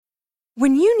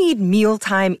When you need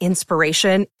mealtime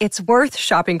inspiration, it's worth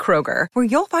shopping Kroger, where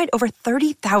you'll find over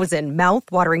 30,000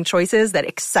 mouth-watering choices that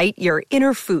excite your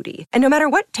inner foodie. And no matter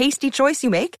what tasty choice you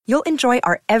make, you'll enjoy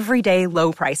our everyday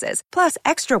low prices, plus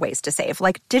extra ways to save,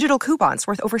 like digital coupons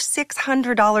worth over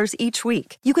 $600 each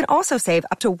week. You can also save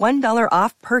up to $1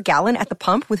 off per gallon at the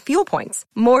pump with fuel points.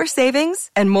 More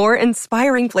savings and more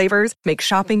inspiring flavors make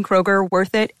shopping Kroger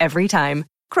worth it every time.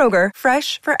 Kroger,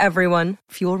 fresh for everyone.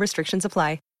 Fuel restrictions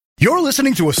apply. You're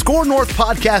listening to a Score North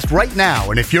podcast right now,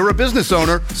 and if you're a business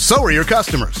owner, so are your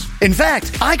customers. In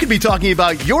fact, I could be talking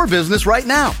about your business right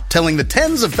now, telling the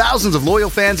tens of thousands of loyal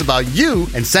fans about you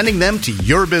and sending them to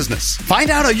your business. Find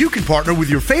out how you can partner with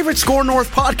your favorite Score North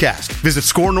podcast. Visit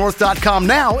scorenorth.com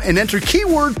now and enter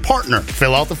keyword partner.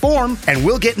 Fill out the form, and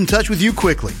we'll get in touch with you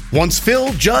quickly. Once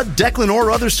Phil, Judd, Declan, or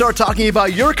others start talking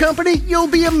about your company, you'll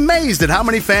be amazed at how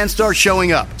many fans start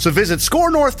showing up. So visit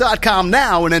scorenorth.com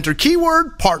now and enter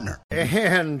keyword partner.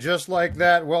 And just like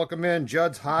that, welcome in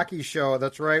Judd's Hockey Show.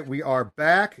 That's right, we are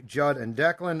back, Judd and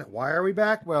Declan. Why are we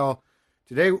back? Well,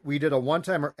 today we did a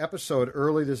one-timer episode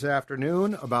early this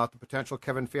afternoon about the potential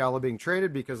Kevin Fiala being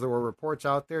traded because there were reports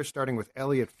out there, starting with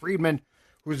Elliot Friedman,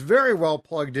 who's very well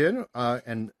plugged in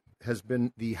and has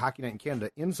been the Hockey Night in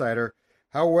Canada insider.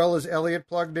 How well is Elliot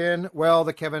plugged in? Well,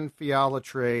 the Kevin Fiala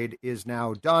trade is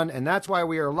now done, and that's why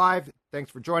we are live.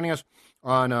 Thanks for joining us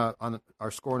on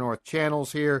our Score North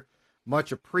channels here.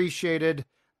 Much appreciated.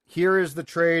 Here is the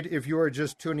trade if you are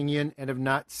just tuning in and have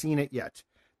not seen it yet.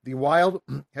 The Wild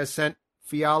has sent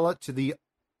Fiala to the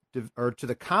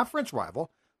conference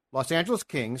rival, Los Angeles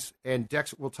Kings, and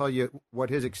Dex will tell you what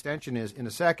his extension is in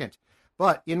a second.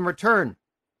 But in return,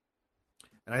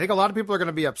 and I think a lot of people are going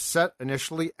to be upset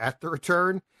initially at the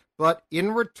return, but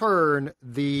in return,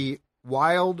 the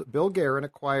Wild, Bill Guerin,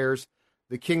 acquires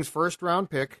the Kings' first-round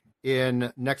pick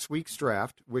in next week's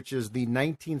draft, which is the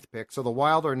 19th pick. So the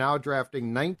Wild are now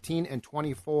drafting 19 and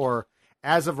 24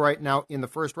 as of right now in the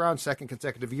first round, second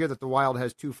consecutive year that the Wild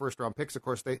has two first-round picks. Of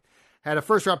course, they had a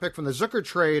first-round pick from the Zucker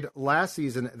trade last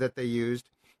season that they used,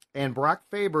 and Brock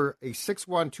Faber, a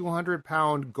 6'1",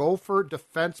 200-pound Gopher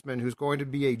defenseman who's going to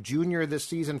be a junior this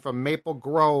season from Maple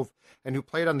Grove and who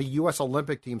played on the U.S.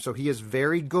 Olympic team. So he is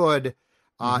very good.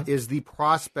 Is the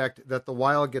prospect that the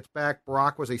Wild gets back.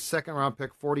 Brock was a second-round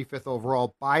pick, 45th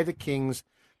overall, by the Kings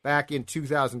back in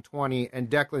 2020. And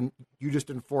Declan, you just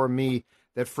informed me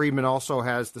that Friedman also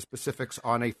has the specifics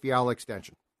on a Fiala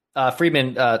extension.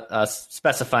 Friedman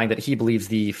specifying that he believes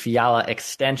the Fiala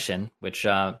extension, which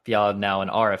Fiala now an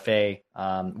RFA,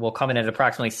 will come in at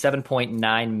approximately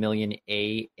 $7.9 million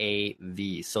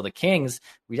AAV. So the Kings,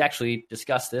 we actually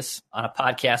discussed this on a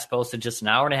podcast posted just an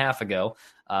hour and a half ago.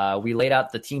 We laid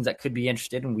out the teams that could be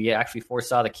interested, and we actually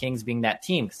foresaw the Kings being that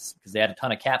team because they had a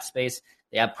ton of cap space.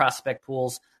 They have prospect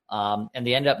pools, and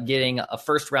they ended up getting a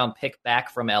first-round pick back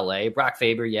from LA. Brock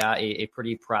Faber, a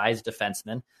pretty prized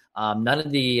defenseman. None of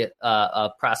the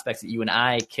prospects that you and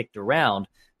I kicked around,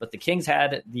 but the Kings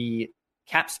had the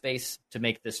cap space to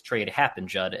make this trade happen,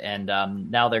 Judd, and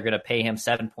now they're going to pay him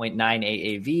 $7.9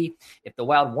 AAV. If the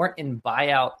Wild weren't in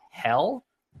buyout hell,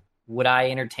 would I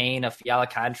entertain a Fiala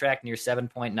contract near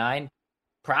 7.9?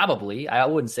 Probably. I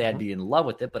wouldn't say I'd be in love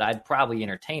with it, but I'd probably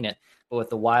entertain it. But with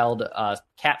the Wild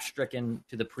cap-stricken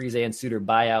to the Parise and Suter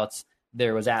buyouts,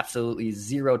 there was absolutely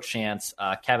zero chance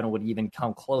Kevin would even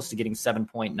come close to getting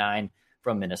 7.9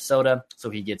 from Minnesota. So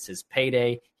he gets his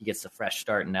payday. He gets a fresh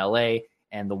start in L.A.,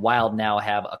 and the Wild now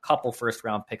have a couple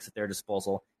first-round picks at their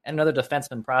disposal and another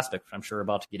defenseman prospect, which I'm sure we're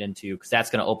about to get into, because that's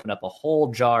going to open up a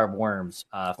whole jar of worms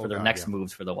for their next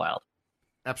moves for the Wild.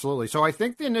 Absolutely. So I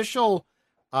think the initial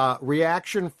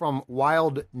reaction from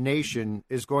Wild Nation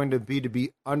is going to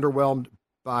be underwhelmed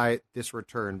by this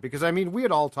return. Because, I mean, we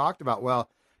had all talked about, well,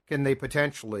 can they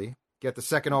potentially get the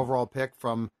second overall pick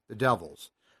from the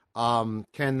Devils? Can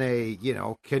they,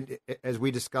 as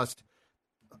we discussed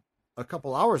a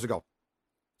couple hours ago,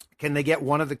 can they get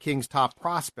one of the Kings' top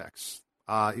prospects?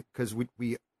 Because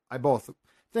I both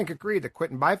think agreed that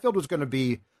Quentin Byfield was going to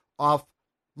be off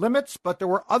limits, but there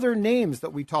were other names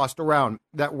that we tossed around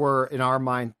that were, in our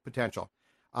mind, potential.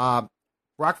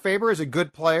 Brock Faber is a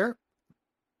good player,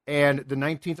 and the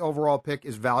 19th overall pick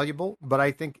is valuable, but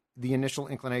I think the initial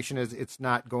inclination is it's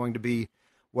not going to be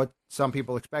what some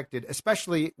people expected,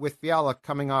 especially with Fiala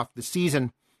coming off the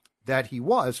season that he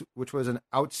was, which was an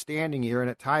outstanding year, and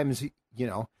at times,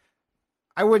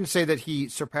 I wouldn't say that he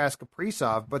surpassed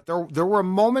Kaprizov, but there were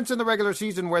moments in the regular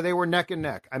season where they were neck and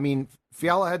neck. I mean,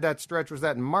 Fiala had that stretch, was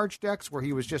that in March, Dex, where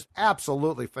he was just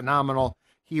absolutely phenomenal.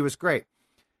 He was great.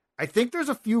 I think there's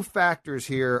a few factors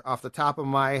here off the top of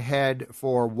my head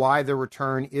for why the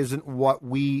return isn't what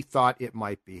we thought it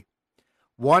might be.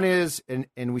 One is,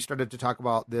 and we started to talk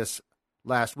about this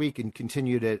last week and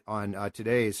continued it on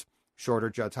today's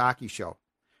shorter Judd's Hockey Show.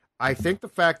 I think the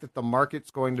fact that the market's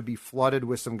going to be flooded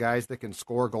with some guys that can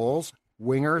score goals,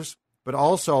 wingers, but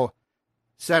also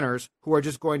centers who are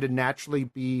just going to naturally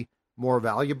be more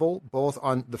valuable, both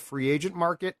on the free agent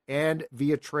market and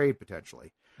via trade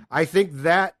potentially. I think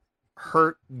that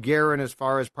hurt Guerin as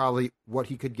far as probably what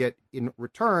he could get in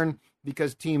return,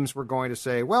 because teams were going to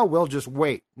say, well, we'll just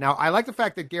wait. Now, I like the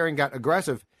fact that Guerin got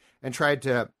aggressive and tried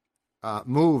to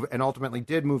move, and ultimately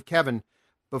did move Kevin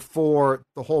before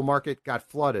the whole market got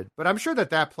flooded. But I'm sure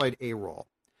that played a role.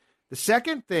 The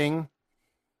second thing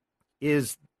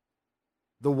is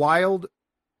the Wild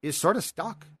is sort of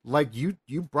stuck. Like you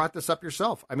brought this up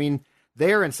yourself. I mean,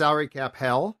 they are in salary cap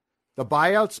hell. The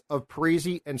buyouts of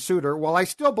Parise and Suter, while I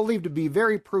still believe to be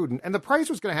very prudent, and the price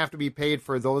was going to have to be paid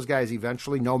for those guys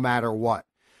eventually, no matter what.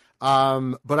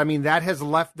 But I mean, that has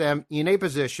left them in a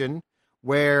position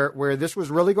where this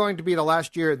was really going to be the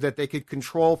last year that they could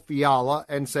control Fiala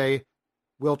and say,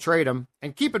 we'll trade him.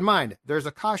 And keep in mind, there's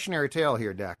a cautionary tale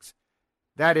here, Dex.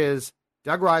 That is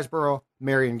Doug Riseborough,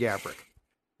 Marian Gaborik.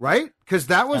 Right? Because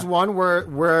that was one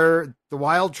where the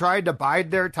Wild tried to bide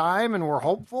their time and were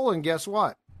hopeful, and guess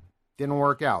what? Didn't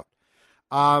work out.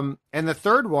 And the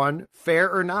third one,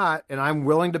 fair or not, and I'm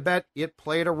willing to bet it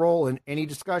played a role in any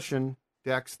discussion,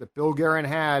 Dex, that Bill Guerin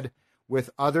had with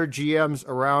other GMs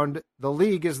around the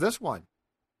league, is this one.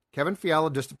 Kevin Fiala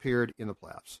disappeared in the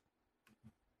playoffs.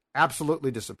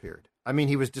 Absolutely disappeared. I mean,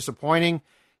 he was disappointing.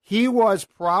 He was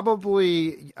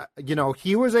probably,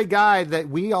 he was a guy that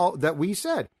we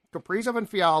said, Kaprizov and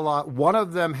Fiala, one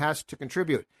of them has to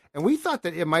contribute. And we thought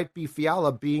that it might be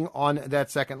Fiala being on that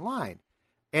second line.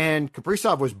 And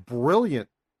Kaprizov was brilliant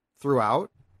throughout.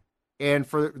 And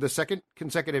for the second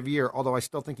consecutive year, although I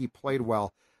still think he played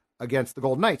well against the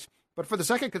Golden Knights, but for the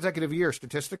second consecutive year,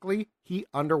 statistically, he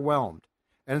underwhelmed.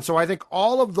 And so I think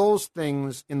all of those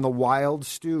things in the Wild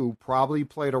stew probably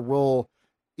played a role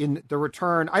in the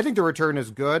return. I think the return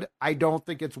is good. I don't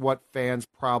think it's what fans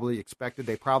probably expected.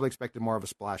 They probably expected more of a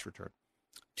splash return.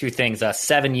 Two things.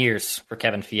 7 years for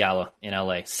Kevin Fiala in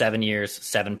LA. 7 years,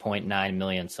 $7.9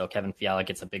 million. So Kevin Fiala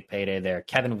gets a big payday there.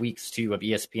 Kevin Weeks, too, of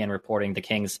ESPN reporting the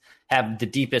Kings have the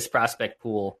deepest prospect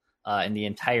pool in the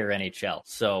entire NHL.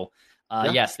 So,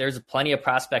 yes, there's plenty of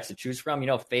prospects to choose from.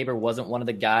 Faber wasn't one of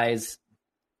the guys,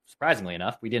 surprisingly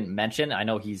enough, we didn't mention. I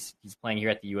know he's playing here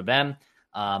at the U of M.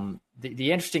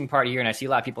 The interesting part here, and I see a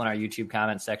lot of people in our YouTube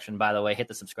comment section, by the way, hit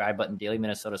the subscribe button, Daily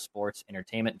Minnesota Sports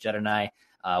Entertainment. Judd and I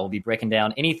will be breaking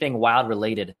down anything Wild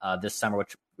related this summer,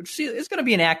 which is going to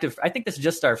be an active. I think this is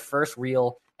just our first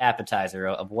real appetizer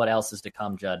of what else is to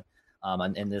come, Judd,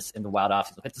 in the Wild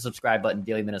offseason. Hit the subscribe button,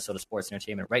 Daily Minnesota Sports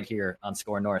Entertainment, right here on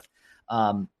Score North.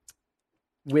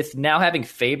 With now having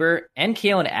Faber and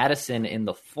Kalen Addison in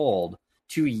the fold,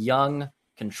 two young,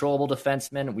 controllable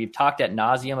defensemen. We've talked ad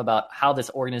nauseum about how this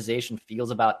organization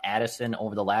feels about Addison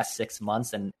over the last 6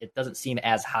 months, and it doesn't seem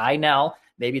as high now.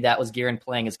 Maybe that was Guerin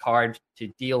playing his card to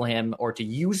deal him or to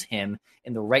use him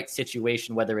in the right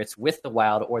situation, whether it's with the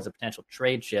Wild or as a potential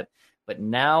trade chip. But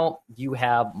now you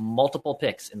have multiple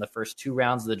picks in the first 2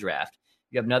 rounds of the draft.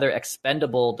 You have another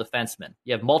expendable defenseman.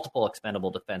 You have multiple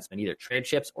expendable defensemen, either trade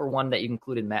chips or one that you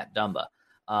included, Matt Dumba.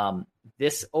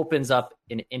 This opens up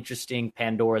an interesting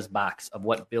Pandora's box of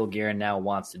what Bill Guerin now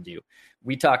wants to do.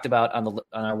 We talked about on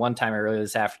our one-timer earlier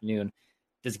this afternoon,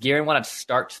 does Guerin want to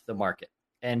start the market?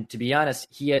 And to be honest,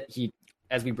 he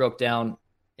as we broke down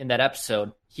in that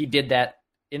episode, he did that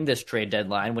in this trade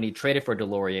deadline when he traded for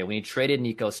Delorier, when he traded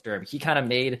Nico Sturm. He kind of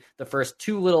made the first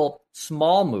 2 little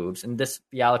small moves, and this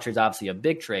Fiala trade is obviously a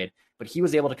big trade, but he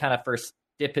was able to kind of first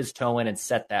dip his toe in and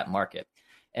set that market.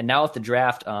 And now with the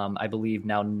draft, I believe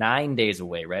now 9 days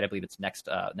away, right? I believe it's next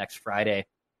Friday.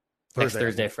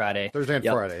 Thursday, Friday. Thursday and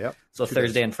Friday, yep. So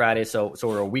Thursday and Friday. So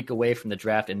we're a week away from the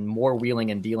draft and more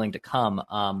wheeling and dealing to come.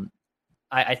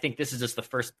 I think this is just the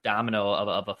first domino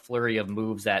of a flurry of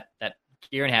moves that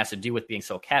Guerin has to do with being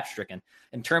so cap stricken.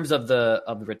 In terms of the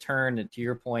return, and to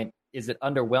your point, is it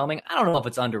underwhelming? I don't know if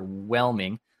it's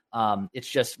underwhelming. It's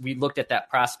just we looked at that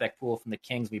prospect pool from the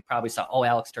Kings. We probably saw,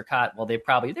 Alex Turcotte. Well, they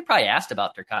probably asked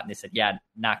about Turcotte, and they said, yeah,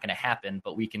 not going to happen,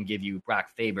 but we can give you Brock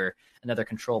Faber, another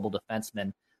controllable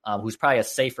defenseman, who's probably a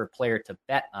safer player to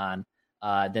bet on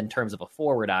than in terms of a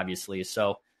forward, obviously.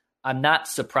 So I'm not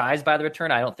surprised by the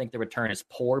return. I don't think the return is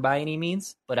poor by any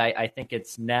means, but I think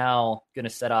it's now going to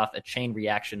set off a chain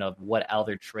reaction of what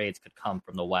other trades could come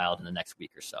from the Wild in the next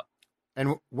week or so.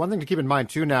 And one thing to keep in mind,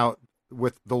 too, now,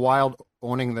 with the Wild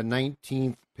owning the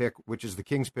 19th pick, which is the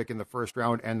Kings pick in the first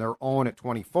round, and their own at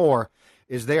 24,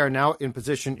 is they are now in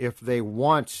position, if they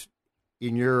want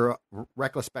in your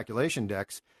reckless speculation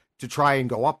decks to try and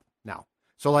go up now.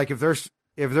 So like if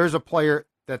there's a player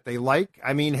that they like,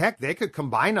 I mean, heck, they could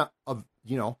combine a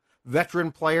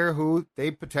veteran player who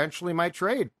they potentially might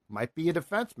trade. Might be a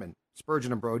defenseman.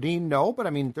 Spurgeon and Brodin, no, but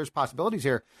I mean, there's possibilities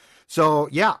here. So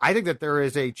yeah, I think that there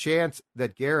is a chance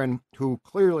that Guerin, who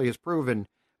clearly has proven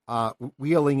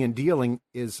wheeling and dealing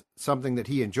is something that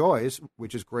he enjoys,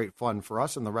 which is great fun for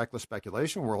us in the reckless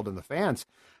speculation world and the fans,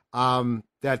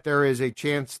 that there is a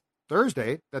chance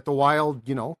Thursday that the Wild,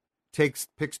 picks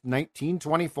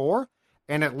 19-24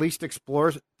 and at least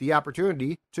explores the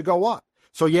opportunity to go up.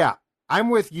 So yeah, I'm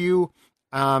with you.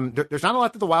 There's not a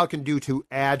lot that the Wild can do to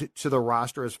add to the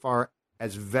roster as far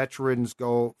as veterans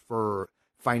go for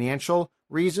financial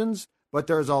reasons, but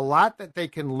there's a lot that they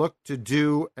can look to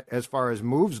do as far as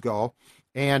moves go.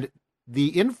 And the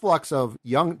influx of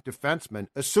young defensemen,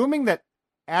 assuming that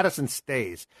Addison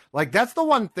stays, like that's the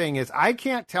one thing is I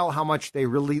can't tell how much they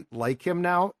really like him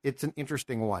now. It's an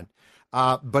interesting one.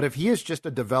 But if he is just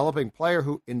a developing player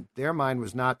who in their mind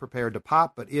was not prepared to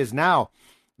pop, but is now,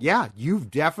 yeah,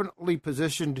 you've definitely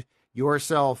positioned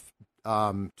yourself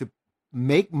to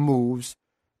make moves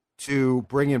to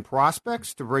bring in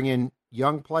prospects, to bring in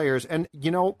young players. And,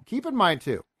 keep in mind,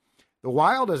 too, the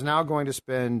Wild is now going to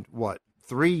spend,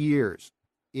 3 years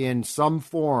in some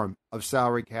form of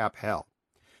salary cap hell.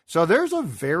 So there's a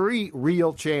very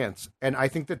real chance, and I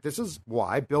think that this is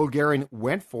why Bill Guerin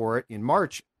went for it in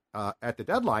March at the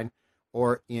deadline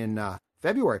or in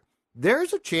February.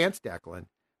 There's a chance, Declan,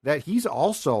 that he's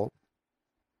also,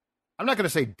 I'm not going to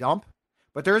say dump,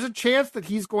 but there's a chance that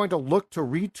he's going to look to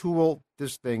retool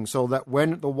this thing so that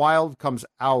when the Wild comes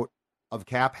out of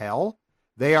cap hell,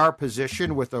 they are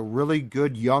positioned with a really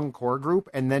good young core group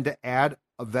and then to add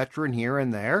a veteran here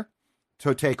and there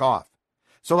to take off.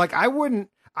 So like I wouldn't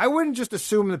just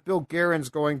assume that Bill Guerin's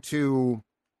going to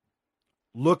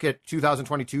look at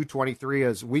 2022-23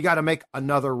 as we got to make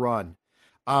another run.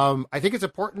 I think it's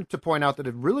important to point out that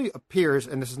it really appears,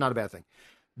 and this is not a bad thing,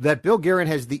 that Bill Guerin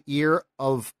has the ear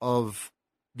of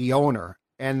the owner,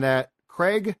 and that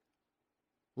Craig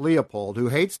Leopold, who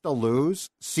hates to lose,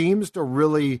 seems to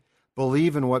really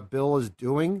believe in what Bill is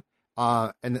doing,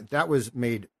 and that was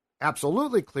made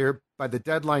absolutely clear by the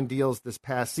deadline deals this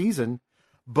past season.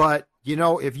 But,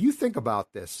 if you think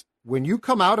about this, when you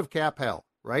come out of cap hell,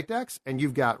 right, Dex, and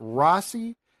you've got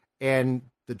Rossi and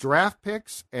the draft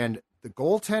picks and the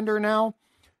goaltender now,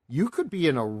 you could be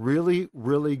in a really,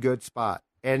 really good spot.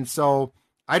 And so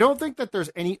I don't think that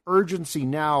there's any urgency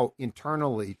now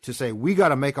internally to say, we got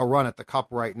to make a run at the cup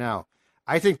right now.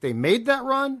 I think they made that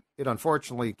run. It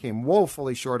unfortunately came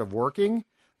woefully short of working.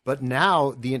 But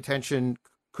now the intention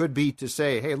could be to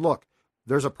say, hey, look,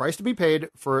 there's a price to be paid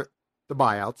for the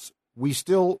buyouts. We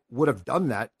still would have done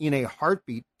that in a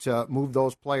heartbeat to move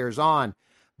those players on.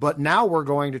 But now we're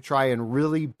going to try and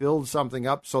really build something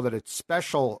up so that it's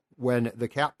special when the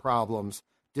cap problems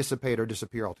dissipate or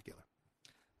disappear altogether.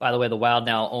 By the way, the Wild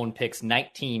now own picks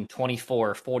 19,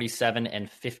 24, 47, and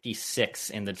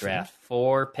 56 in the draft.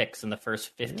 4 picks in the first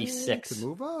 56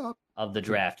 move up. Of the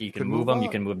draft. You can move them, up. You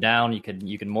can move down, you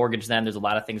can mortgage them. There's a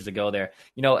lot of things to go there.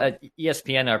 At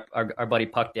ESPN, our buddy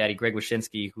Puck Daddy, Greg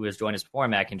Wyshynski, who has joined us before,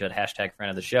 #MackinJudd, #friend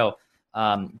of the show,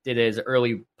 did his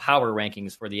early power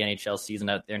rankings for the NHL season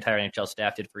that their entire NHL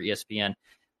staff did for ESPN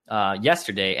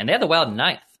yesterday, and they had the Wild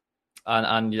 9th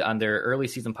on their early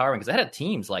season power rankings. Ahead of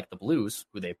teams like the Blues,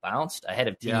 who they bounced, ahead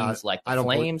of teams like the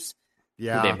Flames,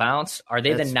 who they bounced. Are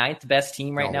they the 9th best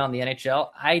team right now in the NHL?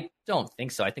 I don't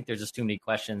think so. I think there's just too many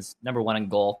questions. Number one in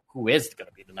goal. Who is going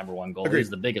to be the number one goal? Is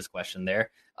the biggest question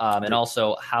there. And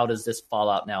also, how does this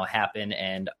fallout now happen?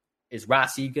 And is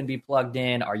Rossi going to be plugged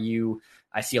in?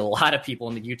 I see a lot of people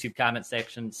in the YouTube comment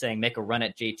section saying make a run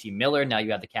at JT Miller. Now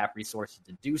you have the cap resources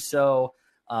to do so.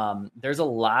 There's a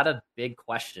lot of big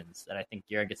questions that I think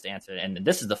Garrett gets to answer. And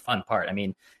this is the fun part. I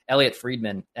mean, Elliot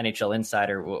Friedman, NHL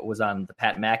insider, was on the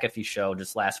Pat McAfee show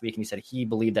just last week, and he said he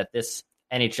believed that this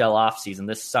NHL offseason,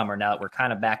 this summer, now that we're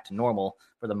kind of back to normal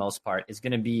for the most part, is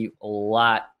going to be a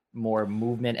lot more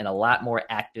movement and a lot more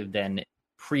active than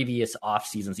previous off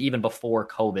seasons, even before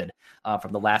COVID,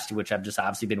 from the last two, which have just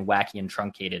obviously been wacky and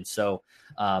truncated. So,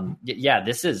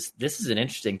 this is an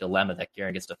interesting dilemma that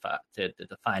Garrett gets to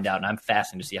find out, and I'm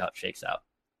fascinated to see how it shakes out.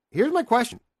 Here's my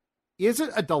question: is it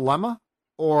a dilemma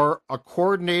or a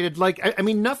coordinated?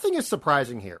 Nothing is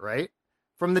surprising here, right?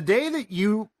 From the day that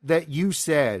you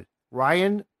said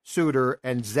Ryan Suter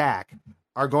and Zach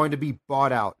are going to be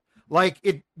bought out,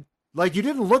 you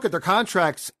didn't look at their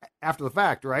contracts after the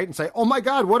fact, right? And say, oh my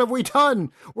God, what have we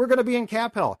done? We're going to be in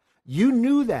cap hell. You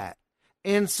knew that.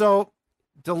 And so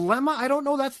dilemma, I don't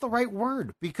know that's the right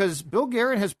word, because Bill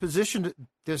Guerin has positioned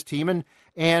this team,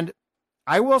 and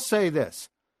I will say this.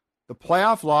 The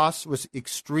playoff loss was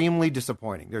extremely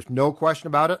disappointing. There's no question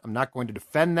about it. I'm not going to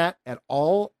defend that at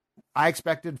all. I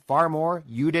expected far more.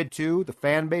 You did too. The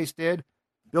fan base did.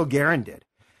 Bill Guerin did.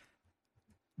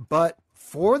 But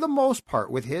for the most part,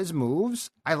 with his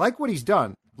moves, I like what he's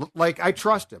done. Like, I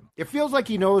trust him. It feels like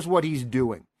he knows what he's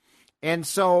doing. And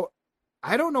so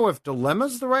I don't know if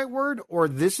dilemma's the right word or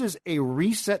this is a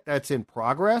reset that's in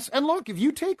progress. And look, if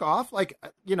you take off, like,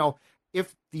 you know,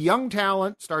 if the young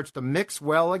talent starts to mix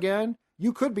well again,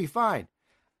 you could be fine.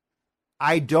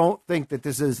 I don't think that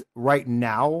this is right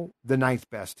now the ninth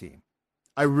best team.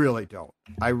 I really don't.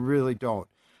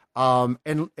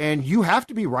 And you have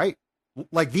to be right.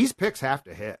 Like, these picks have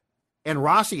to hit, and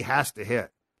Rossi has to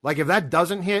hit. Like, if that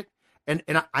doesn't hit, and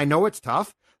I know it's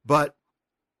tough, but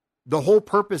the whole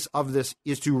purpose of this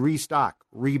is to restock,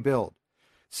 rebuild.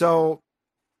 So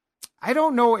I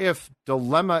don't know if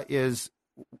dilemma is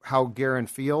how Guerin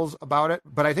feels about it,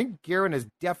 but I think Guerin has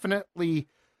definitely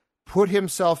put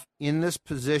himself in this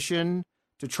position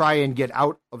to try and get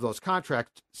out of those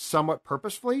contracts somewhat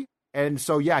purposefully. And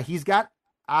so, yeah, he's got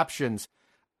options.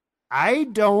 I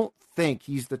don't think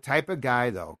he's the type of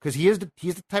guy, though, because he's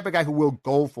the type of guy who will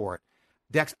go for it.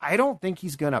 Dex, I don't think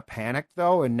he's going to panic,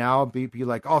 though, and now be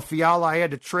like, oh, Fiala, I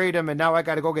had to trade him, and now I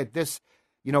got to go get this,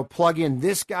 you know, plug in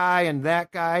this guy and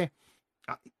that guy.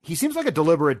 He seems like a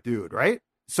deliberate dude, right?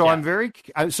 So yeah.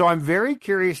 I'm very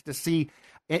curious to see.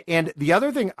 And the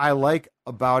other thing I like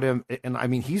about him, and I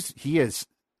mean, he is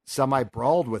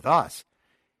semi-brawled with us.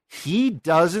 He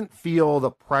doesn't feel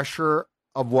the pressure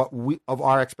of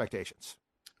our expectations.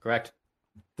 Correct.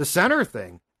 The center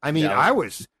thing. I mean, I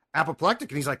was apoplectic,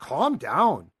 and he's like, calm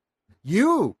down.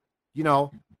 You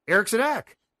know, Eric Sadek.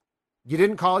 You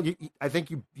didn't call. I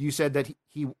think you said that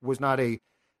he was not a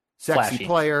sexy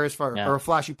player or a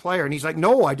flashy player, and he's like,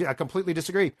 no, I completely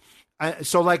disagree.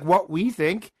 So, like, what we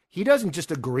think, he doesn't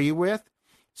just agree with.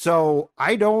 So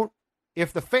I don't.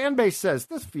 If the fan base says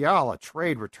this Fiala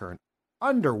trade return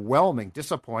underwhelming,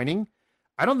 disappointing,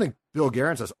 I don't think Bill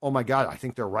Guerin says, oh my God, I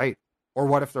think they're right. Or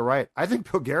what if they're right? I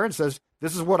think Bill Guerin says,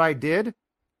 this is what I did.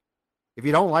 If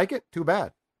you don't like it, too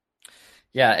bad.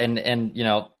 Yeah, and you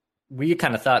know, we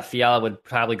kind of thought Fiala would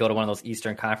probably go to one of those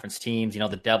Eastern Conference teams. You know,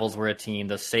 the Devils were a team,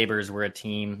 the Sabres were a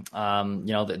team.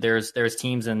 You know, there's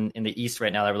teams in the East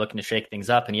right now that are looking to shake things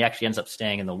up, and he actually ends up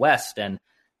staying in the West, and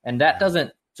that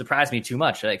doesn't surprise me too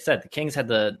much. Like I said, the Kings had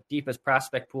the deepest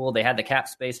prospect pool. They had the cap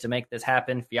space to make this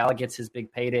happen. Fiala gets his big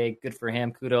payday. Good for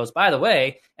him. Kudos. By the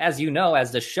way, as you know,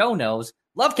 as the show knows,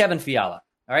 love Kevin Fiala.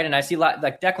 All right, and I see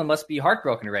like Declan must be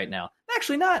heartbroken right now.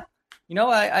 Actually, not. You know,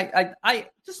 I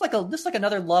just like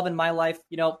another love in my life.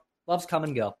 You know, loves come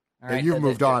and go. All right, you've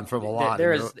moved on from a lot.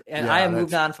 I have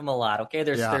moved on from a lot. Okay,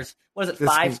 there's what is it?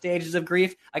 5 stages of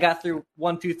grief. I got through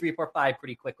 1, 2, 3, 4, 5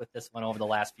 pretty quick with this one over the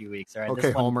last few weeks. All right,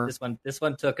 okay, Homer. This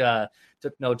one took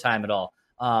no time at all.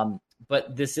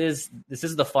 But this is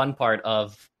the fun part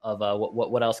of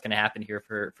what else can happen here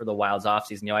for the Wild's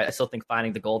offseason. You know, I still think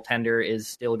finding the goaltender is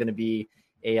still going to be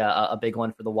a big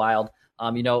one for the Wild.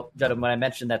 You know, Judd, when I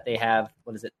mentioned that they have,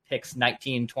 picks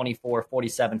 19, 24,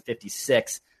 47,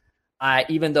 56,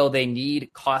 even though they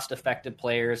need cost-effective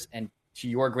players, and to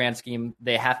your grand scheme,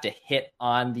 they have to hit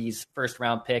on these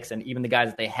first-round picks, and even the guys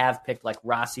that they have picked, like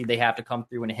Rossi, they have to come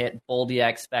through and hit. Boldy, I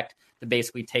expect to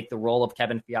basically take the role of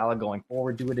Kevin Fiala going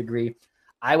forward to a degree.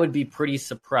 I would be pretty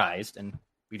surprised, and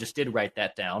we just did write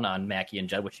that down on Mackie and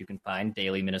Judd, which you can find,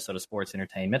 Daily Minnesota Sports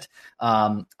Entertainment.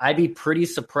 I'd be pretty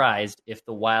surprised if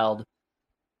the Wild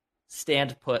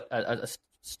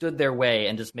stood their way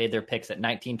and just made their picks at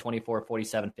 19, 24,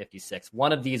 47, 56.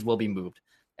 One of these will be moved.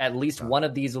 At least one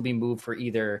of these will be moved for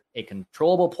either a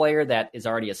controllable player that is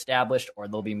already established, or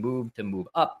they'll be moved to move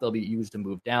up. They'll be used to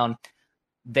move down.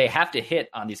 They have to hit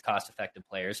on these cost-effective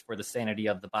players for the sanity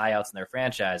of the buyouts in their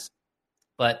franchise.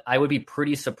 But I would be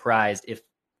pretty surprised if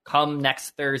come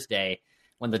next Thursday,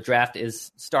 when the draft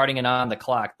is starting and on the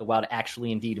clock, the Wild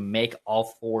actually indeed make all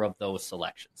 4 of those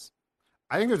selections.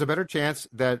 I think there's a better chance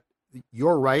that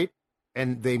you're right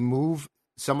and they move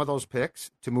some of those picks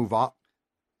to move up.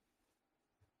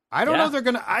 I don't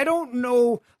know I don't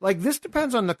know. Like, this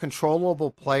depends on the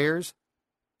controllable players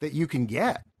that you can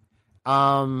get.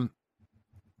 And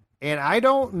I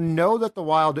don't know that the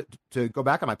Wild, to go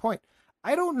back on my point,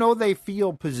 I don't know they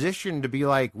feel positioned to be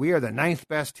like, we are the 9th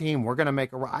best team. We're going to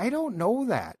make I don't know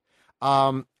that.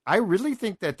 I really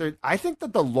think that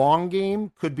the long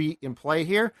game could be in play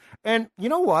here. And you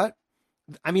know what?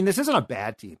 I mean, this isn't a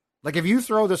bad team. Like, if you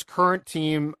throw this current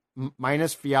team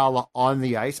minus Fiala on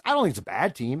the ice, I don't think it's a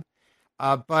bad team.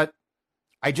 But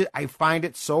I find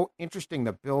it so interesting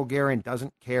that Bill Guerin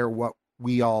doesn't care what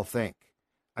we all think.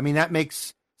 I mean, that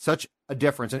makes such a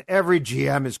difference. And every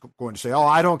GM is going to say, oh,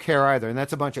 I don't care either. And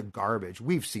that's a bunch of garbage.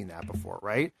 We've seen that before,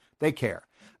 right? They care.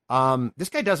 This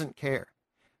guy doesn't care.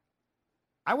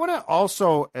 I want to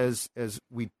also, as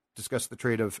we discuss the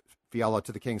trade of Fiala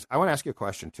to the Kings, I want to ask you a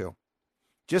question too.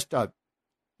 Just a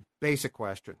basic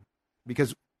question,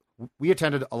 because we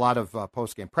attended a lot of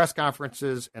post-game press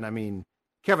conferences. And I mean,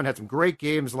 Kevin had some great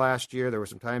games last year. There were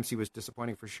some times he was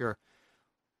disappointing for sure.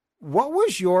 What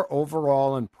was your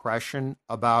overall impression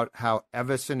about how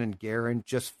Evason and Guerin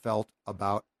just felt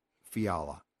about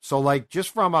Fiala? So, like,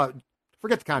 just from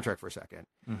forget the contract for a second.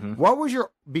 Mm-hmm. What was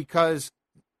because,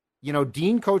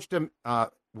 Dean coached him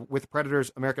with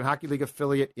Predators American Hockey League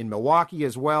affiliate in Milwaukee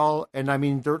as well. And I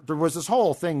mean, there was this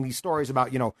whole thing, these stories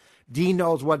about, Dean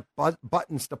knows what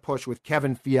buttons to push with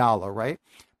Kevin Fiala, right?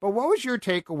 But what was your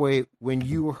takeaway when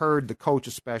you heard the coach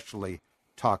especially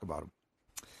talk about him?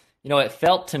 It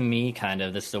felt to me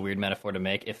this is a weird metaphor to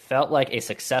make. It felt like a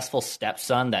successful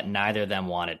stepson that neither of them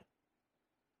wanted.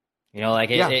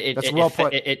 That's well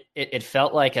put. It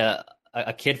felt like a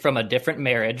kid from a different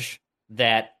marriage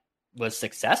that was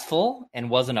successful and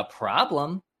wasn't a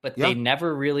problem, but they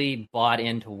never really bought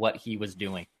into what he was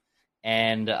doing.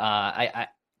 And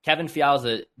Kevin Fiala is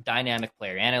a dynamic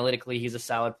player. Analytically, he's a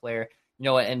solid player.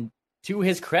 And to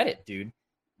his credit, dude,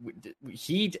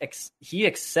 he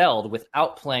excelled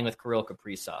without playing with Kirill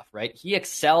Kaprizov, right? He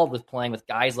excelled with playing with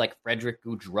guys like Frederick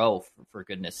Gaudreau, for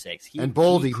goodness sakes. He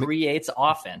creates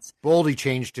offense. Boldy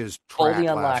changed his track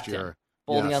last year.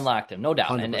 Boldy unlocked him, no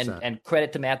doubt. 100%. And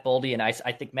credit to Matt Boldy. And I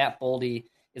think Matt Boldy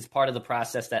is part of the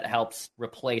process that helps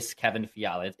replace Kevin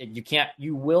Fiala.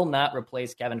 You will not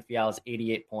replace Kevin Fiala's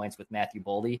 88 points with Matthew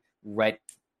Boldy, right?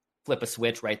 Flip a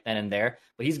switch right then and there.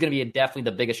 But he's going to be definitely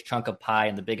the biggest chunk of pie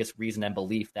and the biggest reason and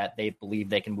belief that they believe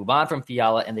they can move on from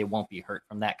Fiala and they won't be hurt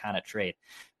from that kind of trade.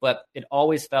 But it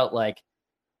always felt like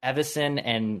Evason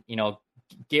and,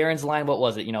 Guerin's line, what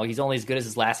was it? He's only as good as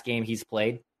his last game he's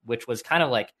played, which was kind of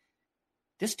like,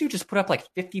 this dude just put up like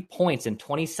 50 points in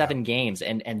 27 games,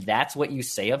 and that's what you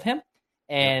say of him.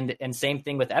 And same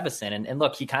thing with Evason. And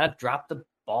look, he kind of dropped the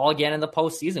ball again in the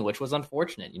postseason, which was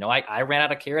unfortunate. I ran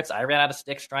out of carrots. I ran out of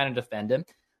sticks trying to defend him.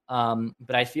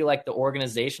 But I feel like the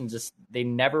organization they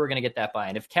never were going to get that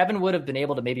buy-in. If Kevin would have been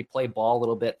able to maybe play ball a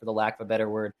little bit, for the lack of a better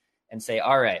word, and say,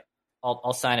 all right,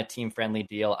 I'll sign a team-friendly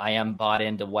deal. I am bought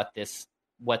into what this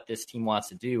team wants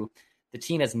to do. The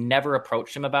team has never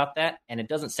approached him about that, and it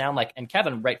doesn't sound like, and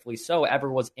Kevin, rightfully so, ever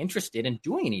was interested in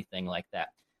doing anything like that.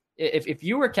 If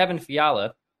you were Kevin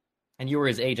Fiala and you were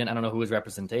his agent, I don't know who his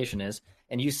representation is,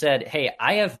 and you said, hey,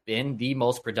 I have been the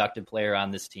most productive player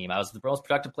on this team. I was the most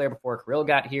productive player before Kirill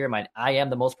got here. I am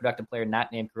the most productive player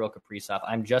not named Kirill Kaprizov.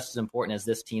 I'm just as important as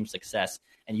this team's success.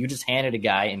 And you just handed a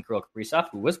guy in Kirill Kaprizov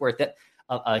who was worth it,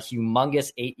 a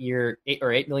humongous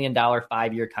 $8 million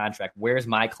 5-year contract. Where's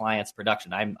my client's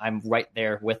production? I'm right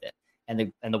there with it. And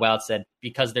the Wild said,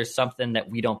 because there's something that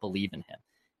we don't believe in him.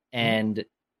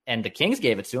 And the Kings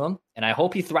gave it to him, and I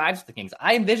hope he thrives with the Kings.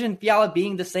 I envision Fiala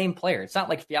being the same player. It's not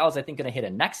like Fiala's, I think, going to hit a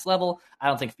next level. I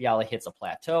don't think Fiala hits a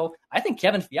plateau. I think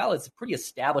Kevin Fiala is pretty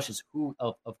established as who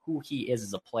he is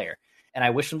as a player. And I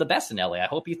wish him the best in LA. I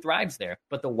hope he thrives there.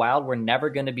 But the Wild were never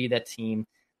going to be that team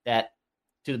that,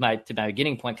 to my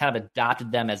beginning point, kind of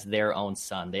adopted them as their own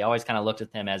son. They always kind of looked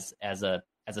at them as a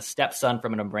stepson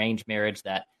from an arranged marriage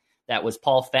that was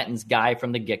Paul Fenton's guy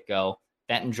from the get-go.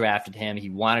 Fenton drafted him. He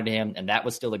wanted him, and that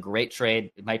was still a great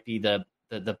trade. It might be the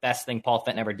best thing Paul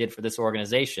Fenton ever did for this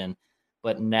organization,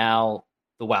 but now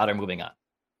the Wild are moving on.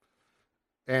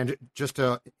 And just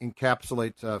to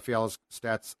encapsulate Fiala's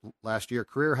stats last year,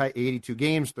 career high 82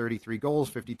 games, 33 goals,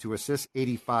 52 assists,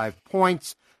 85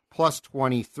 points, plus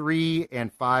 23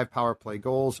 and 5 power play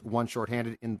goals, 1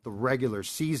 shorthanded in the regular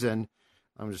season.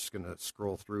 I'm just going to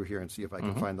scroll through here and see if I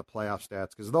can find the playoff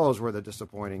stats, because those were the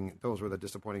disappointing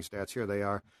stats. Here they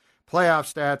are.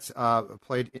 Playoff stats,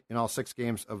 played in all 6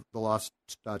 games of the loss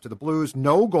to the Blues.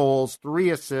 No goals,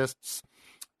 3 assists,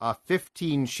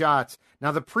 15 shots.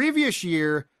 Now, the previous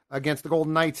year against the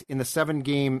Golden Knights in the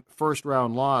 7-game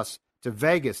first-round loss to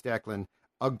Vegas, Declan,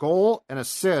 a goal, an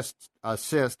assist,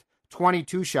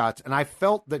 22 shots, and I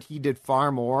felt that he did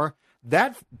far more.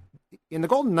 That in the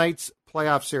Golden Knights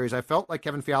playoff series, I felt like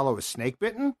Kevin Fiala was snake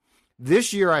bitten.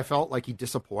 This year, I felt like he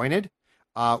disappointed,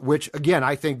 which again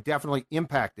I think definitely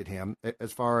impacted him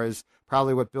as far as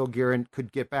probably what Bill Guerin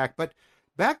could get back. But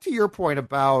back to your point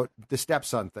about the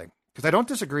stepson thing, because I don't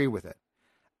disagree with it.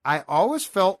 I always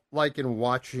felt like in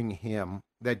watching him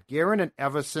that Guerin and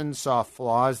Evason saw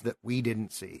flaws that we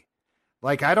didn't see.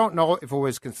 Like, I don't know if it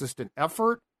was consistent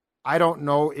effort I don't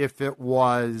know if it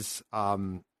was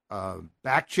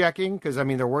back checking, because I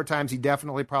mean there were times he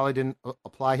definitely probably didn't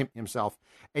apply himself.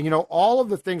 And all of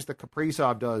the things that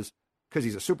Kaprizov does, because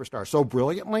he's a superstar, so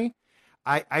brilliantly,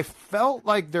 I felt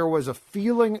like there was a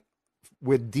feeling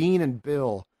with Dean and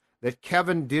Bill that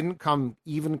Kevin didn't come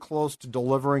even close to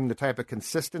delivering the type of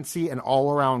consistency and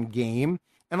all around game.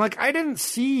 And like I didn't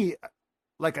see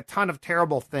like a ton of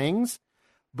terrible things,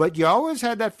 but you always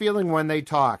had that feeling when they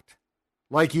talked,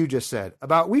 like you just said,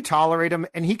 about we tolerate him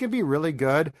and he can be really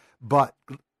good, but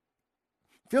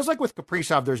feels like with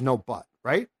Kaprizov, there's no but,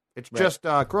 right? It's right. Just,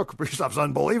 Kirill Kaprizov's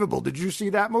unbelievable. Did you see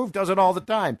that move? Does it all the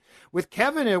time. With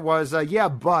Kevin, it was, yeah,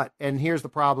 but, and here's the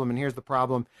problem, and here's the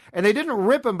problem. And they didn't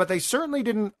rip him, but they certainly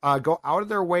didn't go out of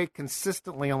their way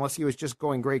consistently, unless he was just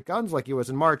going great guns like he was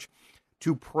in March,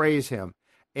 to praise him.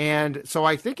 And so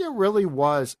I think it really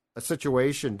was a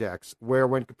situation, Dex, where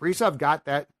when Kaprizov got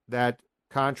that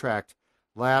contract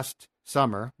last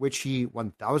summer, which he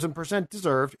 1,000%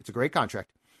 deserved, it's a great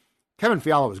contract, Kevin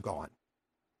Fiala was gone.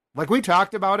 Like we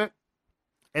talked about it,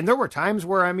 and there were times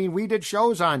where, I mean, we did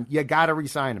shows on, you got to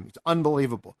re-sign him. It's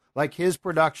unbelievable. Like his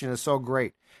production is so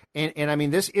great. And I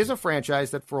mean, this is a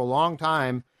franchise that for a long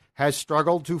time has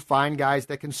struggled to find guys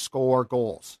that can score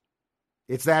goals.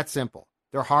 It's that simple.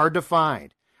 They're hard to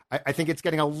find. I think it's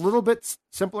getting a little bit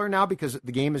simpler now because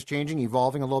the game is changing,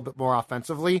 evolving a little bit more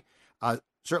offensively.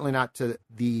 Certainly not to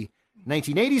the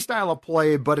 1980 style of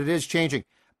play, but it is changing.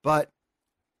 But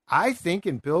I think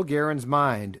in Bill Guerin's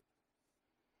mind,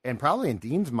 and probably in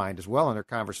Dean's mind as well in their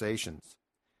conversations,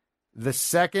 the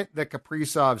second that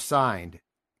Kaprizov signed,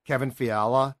 Kevin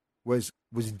Fiala was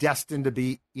destined to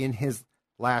be in his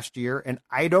last year. And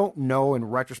I don't know in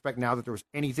retrospect now that there was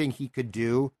anything he could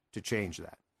do to change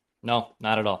that. No,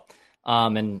 not at all.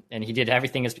 And he did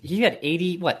everything. He had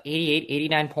 88,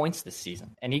 89 points this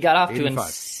season. And he got off 85. To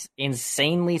an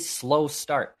insanely slow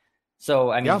start.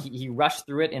 So, I mean, he rushed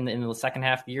through it in the second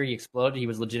half of the year. He exploded. He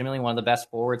was legitimately one of the best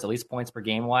forwards, at least points per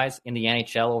game-wise, in the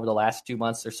NHL over the last 2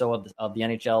 months or so of the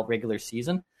NHL regular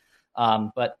season.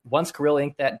 But once Kirill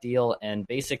inked that deal, and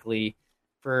basically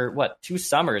for, 2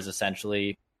 summers,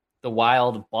 essentially, the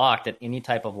Wild balked at any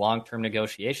type of long-term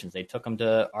negotiations. They took him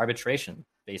to arbitration,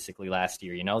 basically, last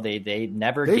year. They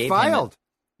never gave filed.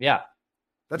 Him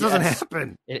that doesn't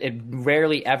happen. It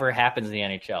rarely ever happens in the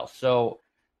NHL. So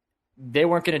they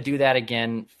weren't going to do that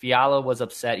again. Fiala was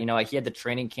upset. He had the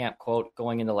training camp quote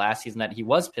going into last season that he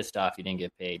was pissed off he didn't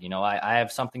get paid. I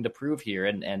have something to prove here.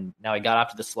 And now he got off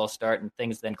to the slow start and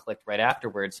things then clicked right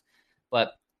afterwards.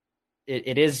 But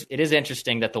it is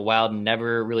interesting that the Wild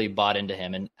never really bought into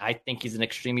him. And I think he's an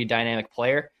extremely dynamic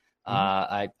player.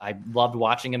 I loved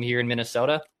watching him here in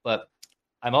Minnesota, but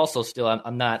I'm also still,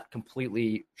 I'm not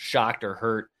completely shocked or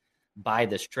hurt by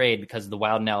this trade because the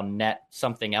Wild now net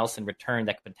something else in return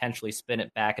that could potentially spin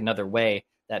it back another way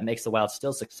that makes the Wild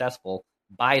still successful,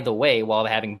 by the way, while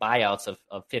having buyouts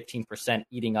of 15%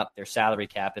 eating up their salary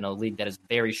cap in a league that is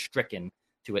very stricken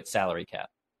to its salary cap.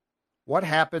 What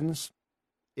happens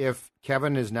if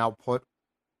Kevin is now put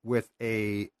with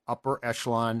a upper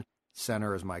echelon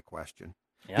center is my question.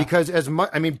 Yeah. Because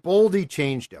Boldy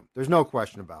changed him. There's no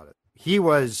question about it. He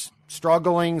was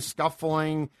struggling,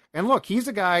 scuffling, and look, he's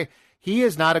a guy, he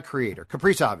is not a creator.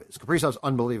 Kaprizov is. Kaprizov's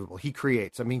unbelievable. He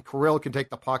creates. Kirill can take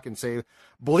the puck and say,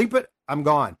 bleep it, I'm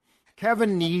gone.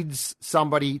 Kevin needs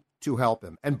somebody to help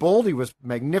him. And Boldy was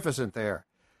magnificent there.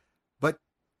 But,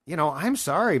 I'm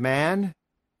sorry, man.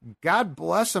 God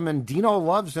bless him, and Dino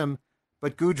loves him,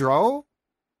 but Gaudreau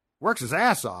works his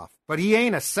ass off. But he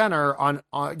ain't a center on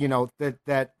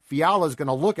that Fiala's going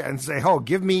to look at and say, oh,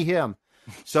 give me him.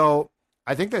 So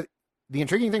I think that the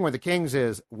intriguing thing with the Kings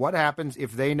is what happens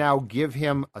if they now give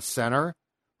him a center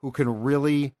who can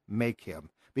really make him.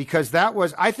 Because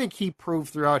I think he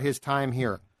proved throughout his time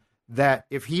here that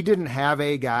if he didn't have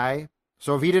a guy,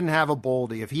 so if he didn't have a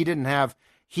Boldy,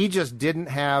 he just didn't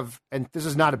have, and this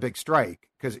is not a big strike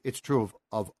because it's true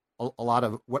of a lot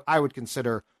of what I would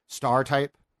consider star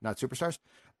type, not superstars.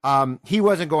 He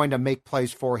wasn't going to make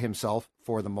plays for himself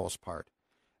for the most part.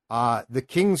 The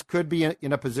Kings could be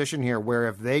in a position here where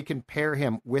if they can pair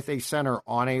him with a center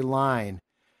on a line,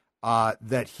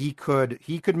 that he could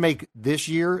make this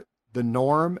year the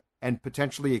norm and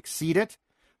potentially exceed it.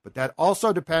 But that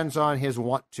also depends on his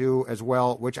want to as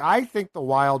well, which I think the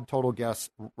Wild, total guess,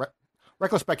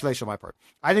 reckless speculation on my part,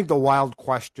 I think the Wild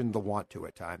questioned the want to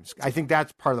at times. I think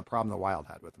that's part of the problem the Wild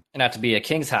had with him. And not to be a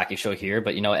Kings hockey show here,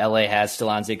 but, LA has still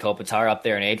Anze Kopitar up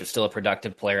there in age, but still a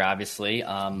productive player, obviously.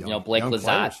 Blake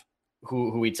Lizotte,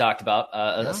 who we talked about,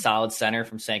 a solid center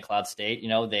from St. Cloud State.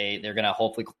 They're going to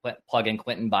hopefully plug in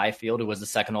Quentin Byfield, who was the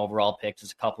second overall pick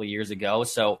just a couple of years ago.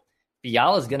 So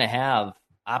Fiala is going to have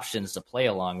options to play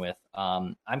along with.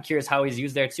 I'm curious how he's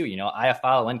used there too.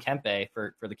 Iafallo and Kempe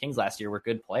for the Kings last year were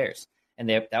good players, and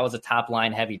that was a top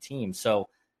line heavy team. So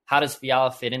how does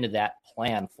Fiala fit into that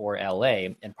plan for LA?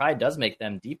 And probably does make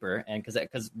them deeper. And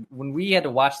because when we had to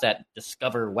watch that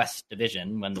Discover West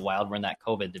division when the Wild were in that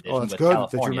COVID division with good California,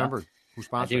 that you remember.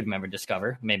 I do remember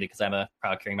Discover, maybe because I'm a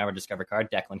proud carrying member of Discover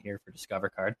card. Declan here for Discover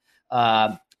card.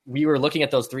 We were looking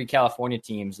at those three California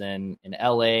teams in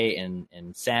LA, in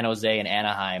San Jose, and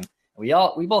Anaheim. We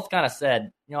both kind of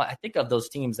said, I think of those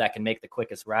teams that can make the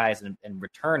quickest rise and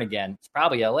return again, it's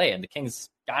probably LA. And the Kings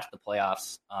got to the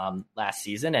playoffs last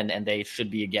season, and they should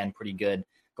be again pretty good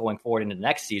going forward into the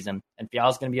next season. And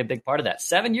Fiala's going to be a big part of that.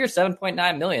 7 years,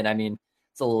 $7.9 million. I mean,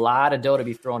 it's a lot of dough to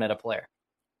be thrown at a player.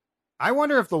 I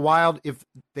wonder if the Wild, if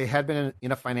they had been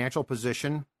in a financial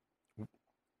position,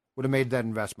 would have made that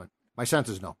investment. My sense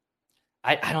is no.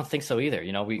 I don't think so either.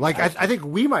 I think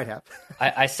we might have.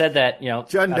 I said that,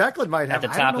 John Declan might have.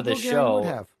 At the top of the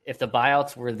show, if the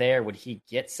buyouts were there, would he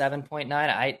get 7.9?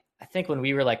 I think when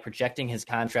we were projecting his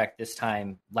contract this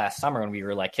time last summer, when we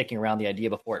were kicking around the idea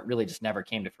before it really just never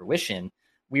came to fruition,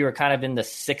 we were kind of in the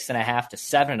 6.5 to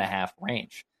 7.5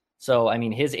 range. So, I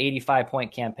mean, his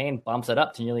 85-point campaign bumps it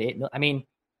up to nearly $8 million. I mean,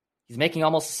 he's making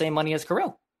almost the same money as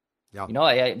Kirill. Yeah.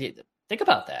 I think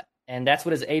about that. And that's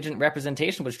what his agent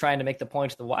representation was trying to make the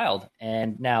point to the Wild.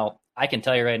 And now I can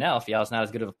tell you right now, Fiala's not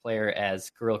as good of a player as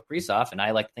Kirill Kaprizov, and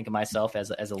I like to think of myself as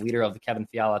a leader of the Kevin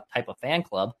Fiala type of fan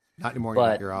club. Not anymore.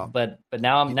 But you're out. But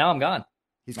now I'm gone.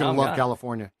 He's going to love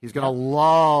California. He's going to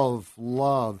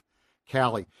love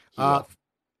Cali.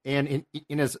 And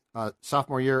in his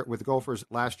sophomore year with the Gophers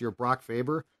last year, Brock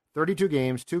Faber, 32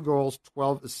 games, 2 goals,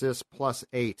 12 assists, plus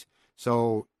 8.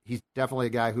 So he's definitely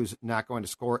a guy who's not going to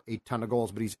score a ton of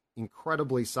goals, but he's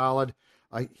incredibly solid.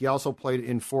 He also played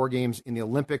in 4 games in the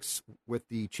Olympics with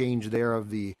the change there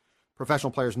of the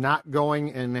professional players not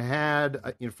going, and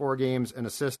had in 4 games an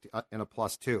assist and a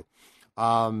plus 2.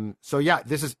 So, yeah,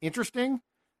 this is interesting.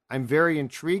 I'm very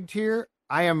intrigued here.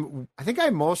 I think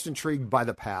I'm most intrigued by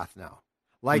the path now.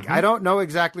 I don't know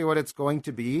exactly what it's going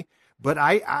to be, but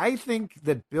I think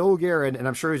that Bill Guerin, and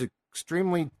I'm sure he's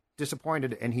extremely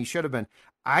disappointed, and he should have been.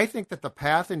 I think that the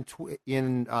path in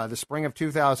the spring of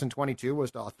 2022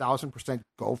 was to 1,000%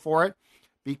 go for it,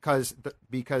 because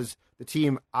the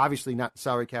team obviously not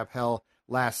salary cap hell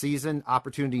last season,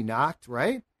 opportunity knocked,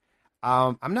 right?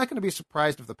 I'm not going to be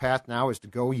surprised if the path now is to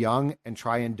go young and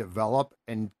try and develop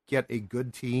and get a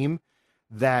good team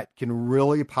that can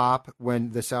really pop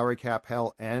when the salary cap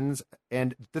hell ends.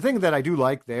 And the thing that I do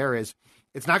like there is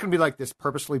it's not going to be like this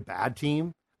purposely bad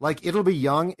team. It'll be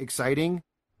young, exciting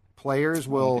players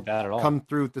will come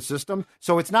through the system.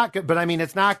 So it's not good, but I mean,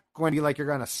 it's not going to be like you're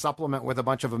going to supplement with a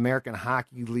bunch of American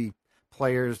Hockey League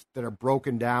players that are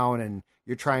broken down and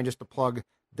you're trying just to plug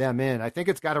them in. I think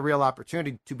it's got a real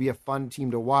opportunity to be a fun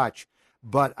team to watch,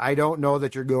 but I don't know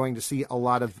that you're going to see a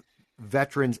lot of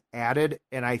veterans added,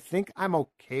 and I think I'm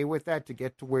okay with that to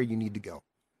get to where you need to go.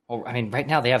 Well, I mean, right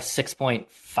now they have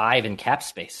 6.5 in cap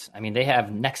space. I mean, they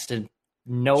have next to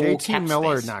no JT cap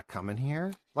Miller space. Not coming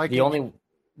here. The only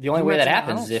way that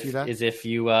happens is if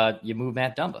you move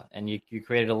Matt Dumba and you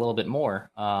created a little bit more.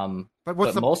 But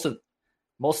most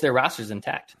of their roster's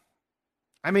intact.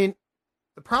 I mean,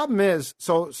 the problem is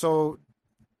so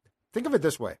think of it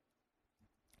this way.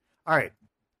 All right,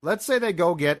 let's say they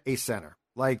go get a center,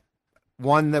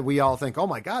 one that we all think, oh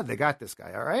my God, they got this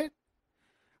guy. All right.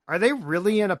 Are they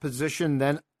really in a position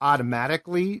then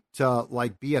automatically to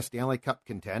be a Stanley Cup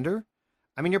contender?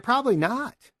 I mean, you're probably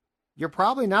not. You're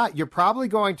probably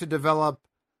going to develop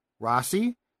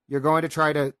Rossi. You're going to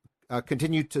try to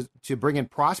continue to bring in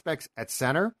prospects at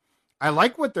center. I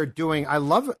like what they're doing. I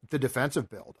love the defensive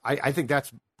build. I think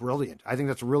that's brilliant. I think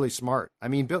that's really smart. I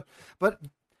mean, but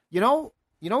you know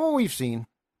what we've seen?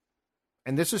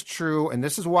 And this is true, and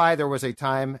this is why there was a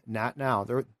time, not now,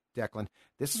 Declan,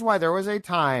 this is why there was a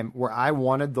time where I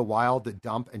wanted the Wild to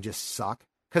dump and just suck,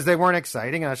 because they weren't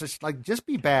exciting, and I was just just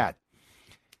be bad.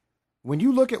 When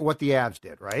you look at what the Avs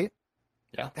did, right?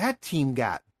 Yeah. That team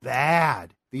got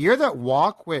bad. The year that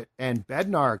Walkwit and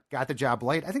Bednar got the job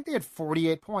late, I think they had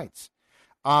 48 points.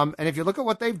 And if you look at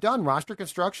what they've done roster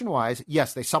construction-wise,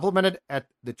 yes, they supplemented at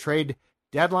the trade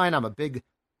deadline. I'm a big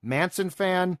Manson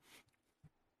fan.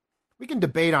 We can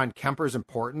debate on Kemper's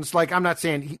importance. I'm not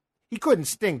saying he couldn't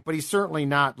stink, but he's certainly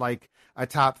not a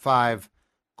top 5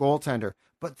 goaltender.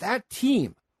 But that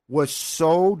team was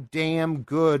so damn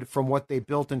good from what they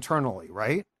built internally,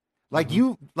 right?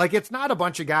 It's not a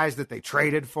bunch of guys that they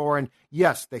traded for. And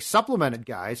yes, they supplemented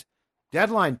guys.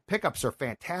 Deadline pickups are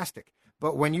fantastic.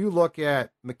 But when you look at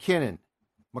McKinnon,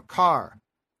 Makar,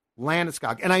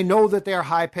 Landeskog. And I know that they're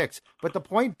high picks, but the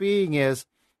point being is,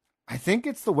 I think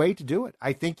it's the way to do it.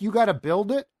 I think you got to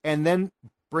build it and then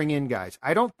bring in guys.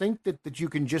 I don't think that you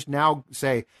can just now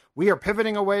say, we are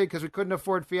pivoting away because we couldn't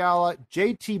afford Fiala.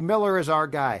 JT Miller is our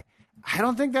guy. I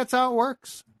don't think that's how it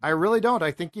works. I really don't.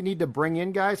 I think you need to bring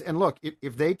in guys. And look,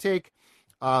 if they take,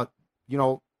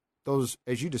 those,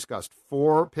 as you discussed,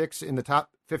 4 picks in the top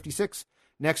 56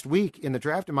 next week in the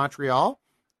draft in Montreal,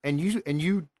 and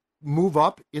you move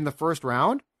up in the first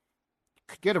round,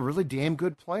 could get a really damn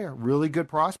good player, really good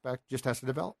prospect, just has to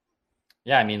develop.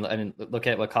 Yeah, I mean, look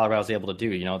at what Colorado was able to do.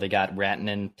 You know, they got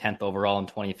Rantanen 10th overall in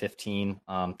 2015,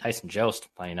 Tyson Jost,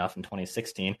 funny enough, in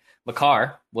 2016.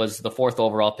 Makar was the 4th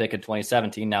overall pick in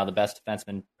 2017, now the best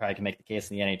defenseman, probably can make the case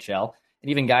in the NHL.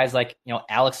 And even guys like,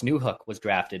 Alex Newhook was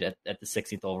drafted at the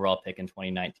 60th overall pick in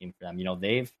 2019 for them. You know,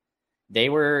 they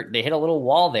hit a little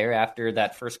wall there after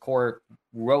that first core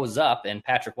rose up and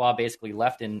Patrick Waugh basically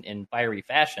left in fiery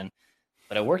fashion.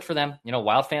 But it worked for them. You know,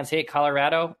 Wild fans hate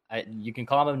Colorado. You can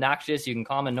call them obnoxious, you can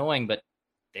call them annoying, but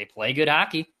they play good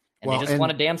hockey, and they just won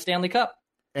a damn Stanley Cup.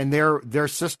 And their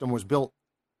system was built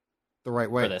the right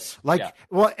way. For this.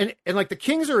 And like the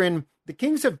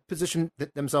Kings have positioned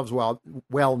themselves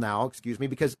well now,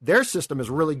 because their system is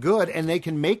really good, and they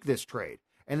can make this trade,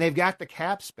 and they've got the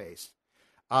cap space.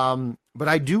 But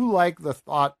I do like the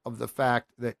thought of the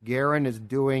fact that Guerin is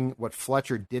doing what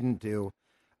Fletcher didn't do.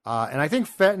 And I think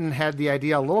Fenton had the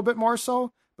idea a little bit more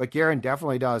so, but Guerin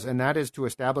definitely does, and that is to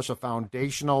establish a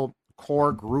foundational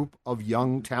core group of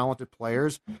young, talented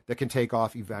players that can take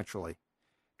off eventually.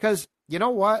 Because you know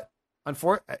what?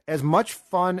 As much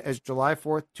fun as July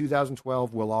 4th,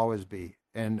 2012 will always be,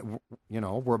 and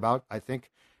we're about, I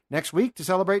think, next week to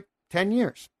celebrate 10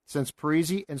 years since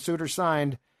Parise and Suter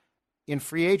signed in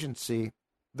free agency.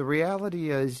 The reality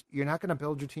is you're not going to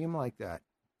build your team like that.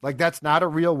 Like, that's not a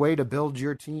real way to build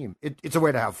your team. It's a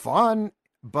way to have fun,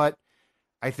 but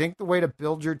I think the way to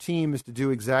build your team is to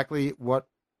do exactly what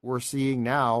we're seeing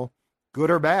now, good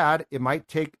or bad. It might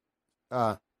take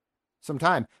some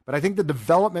time, but I think the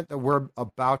development that we're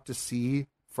about to see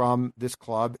from this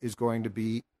club is going to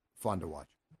be fun to watch.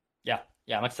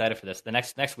 Yeah, I'm excited for this. The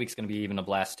next week's going to be even a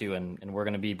blast too, and we're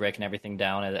going to be breaking everything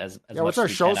down as much what's our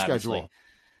as we show can, schedule?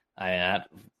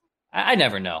 I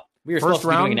never know. We were supposed to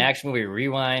be doing an action movie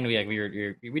rewind. We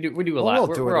do a lot.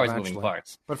 We're always moving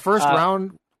parts. But first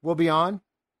round will be on.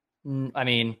 I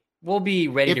mean, we'll be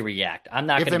ready to react. I'm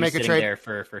not going to be sitting there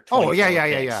for 20 Oh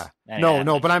yeah.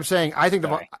 No, but I'm saying I think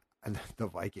the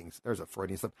Vikings. There's a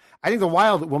Freudian slip. I think the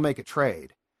Wild will make a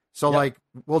trade. So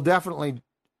we'll definitely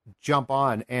jump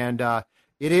on, and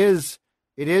it is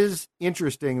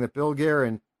interesting that Bill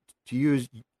Guerin, to use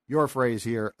your phrase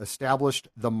here, established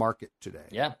the market today.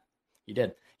 Yeah, he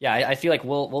did. Yeah, I feel like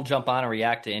we'll jump on and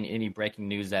react to any breaking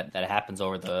news that happens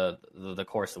over the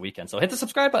course of the weekend. So hit the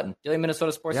subscribe button. Daily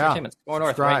Minnesota Sports Entertainment. Score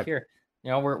North right here.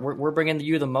 We're bringing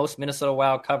you the most Minnesota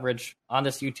Wild coverage on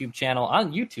this YouTube channel.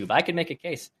 On YouTube, I could make a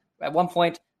case. At one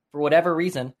point, for whatever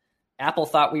reason, Apple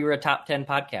thought we were a top 10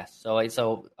 podcast.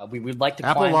 So we would like to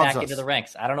climb back into the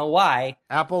ranks. I don't know why.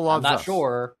 Apple loves us. I'm not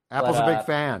sure. Apple's a big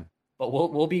fan. But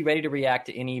we'll be ready to react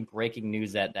to any breaking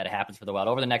news that happens for the Wild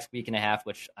over the next week and a half,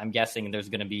 which I'm guessing there's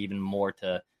going to be even more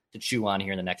to chew on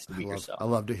here in the next week or so. I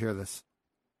love to hear this.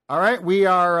 All right,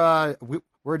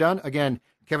 we're done. Again,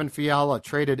 Kevin Fiala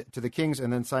traded to the Kings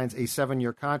and then signs a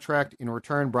 7-year contract. In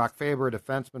return, Brock Faber, a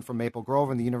defenseman from Maple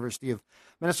Grove and the University of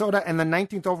Minnesota, and the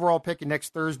 19th overall pick in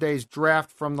next Thursday's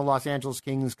draft from the Los Angeles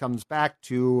Kings comes back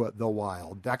to the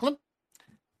Wild. Declan?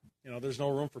 There's no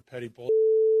room for petty bull.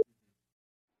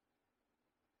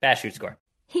 Fast shoot score.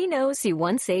 He knows you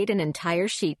once ate an entire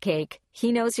sheet cake.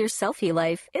 He knows your selfie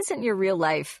life isn't your real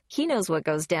life. He knows what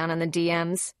goes down on the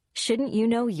DMs. Shouldn't you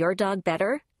know your dog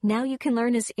better? Now you can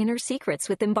learn his inner secrets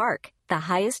with Embark, the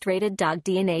highest-rated dog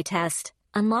DNA test.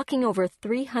 Unlocking over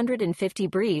 350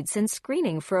 breeds and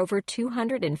screening for over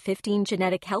 215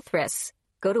 genetic health risks.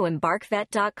 Go to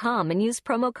EmbarkVet.com and use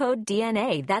promo code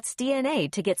DNA, that's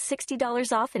DNA, to get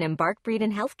 $60 off an Embark Breed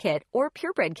and Health Kit or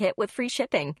Purebred Kit with free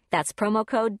shipping. That's promo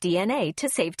code DNA to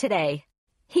save today.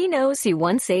 He knows you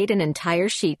once ate an entire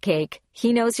sheet cake.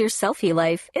 He knows your selfie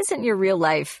life isn't your real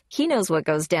life. He knows what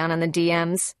goes down on the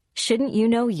DMs. Shouldn't you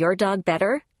know your dog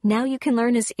better? Now you can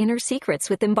learn his inner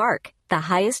secrets with Embark, the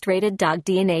highest-rated dog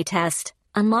DNA test.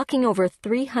 Unlocking over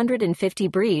 350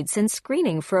 breeds and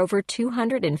screening for over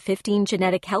 215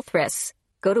 genetic health risks.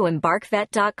 Go to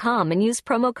EmbarkVet.com and use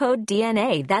promo code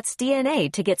DNA, that's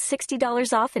DNA, to get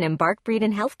 $60 off an Embark Breed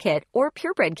and Health Kit or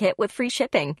Purebred Kit with free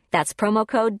shipping. That's promo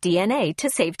code DNA to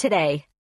save today.